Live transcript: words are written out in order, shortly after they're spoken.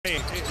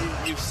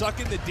suck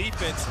in the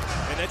defense,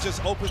 and that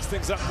just opens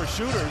things up for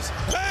shooters.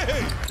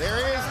 Hey! There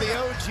is the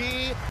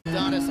OG.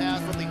 Adonis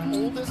Haslam, the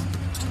oldest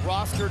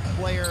rostered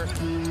player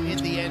in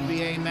the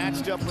NBA,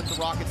 matched up with the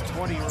Rockets'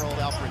 20-year-old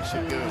Alfred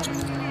Şengün.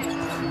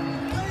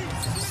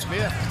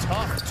 Smith,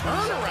 tough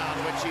turnaround,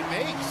 which he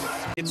makes.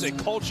 It's a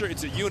culture,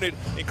 it's a unit,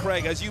 and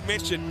Craig, as you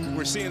mentioned,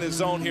 we're seeing the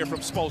zone here from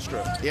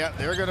Spoelstra. Yeah,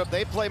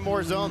 they play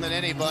more zone than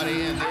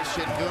anybody, and there's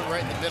Şengün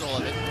right in the middle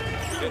of it.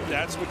 And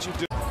that's what you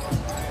do.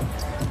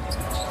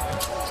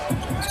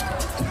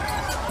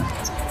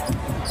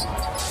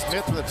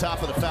 Smith to the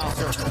top of the foul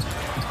circle.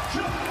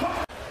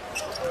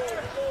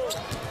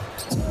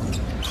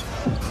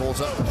 Pulls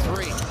up for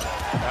three.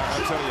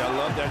 I'll tell you, I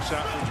love that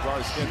shot from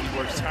Jabari Smith. He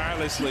works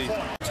tirelessly.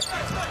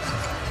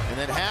 And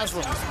then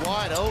Haslam is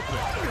wide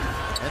open.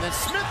 And then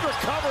Smith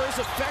recovers,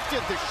 effective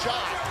the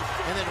shot,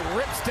 and then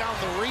rips down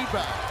the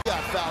rebound.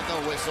 Got fouled,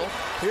 no whistle.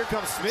 Here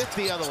comes Smith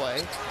the other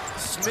way.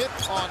 Smith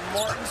on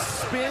Martin,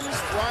 spins,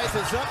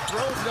 rises up,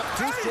 throws it up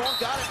too strong,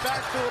 got it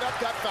back, threw it up,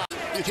 got fouled.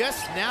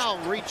 Just now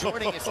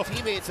rejoining his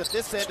teammates at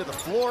this end of the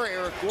floor.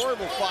 Eric Gordon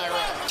will fire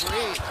up a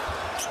three.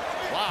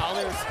 Wow,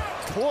 there's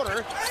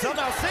Porter,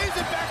 somehow saves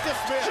it back to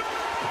Smith.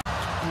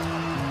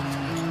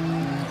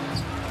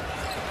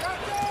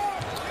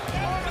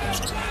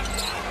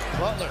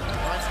 Butler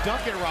finds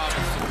Duncan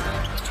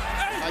Robinson.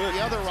 Like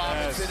the other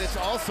Robinson, it's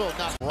also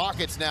not.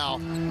 Rockets now,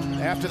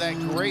 after that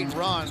great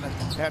run,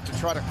 have to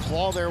try to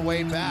claw their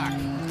way back.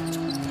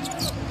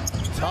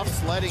 Tough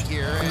sledding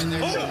here, and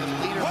there's the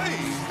leader,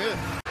 Smith.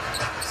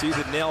 See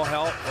the nail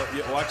help.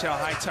 Watch how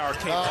Hightower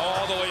came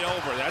all the way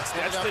over. That's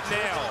the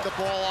nail. The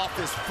ball off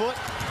his foot.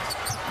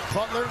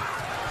 Butler,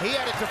 he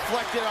had it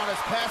deflected on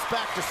his pass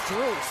back to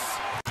Strus.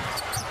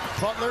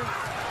 Butler,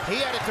 he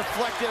had it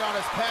deflected on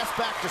his pass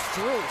back to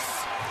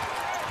Strus.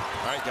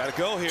 All right, gotta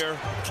go here.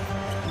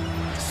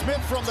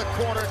 Smith from the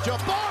corner.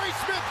 Jabari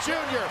Smith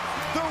Jr.,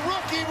 the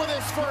rookie with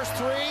his first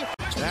three.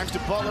 Back to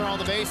Butler on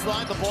the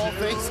baseline. The ball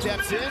fake,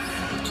 steps in,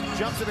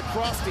 jumps it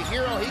across to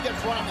Hero. He gets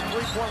run on the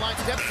three-point line,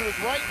 steps to his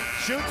right,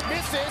 shoots,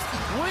 misses.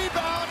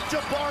 Rebound,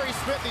 Jabari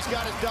Smith. He's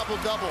got his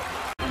double-double.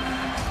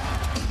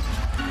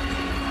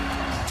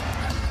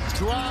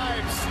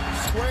 Drives,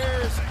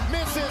 squares,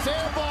 misses,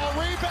 air ball,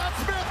 rebound.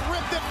 Smith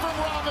ripped it from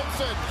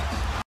Robinson.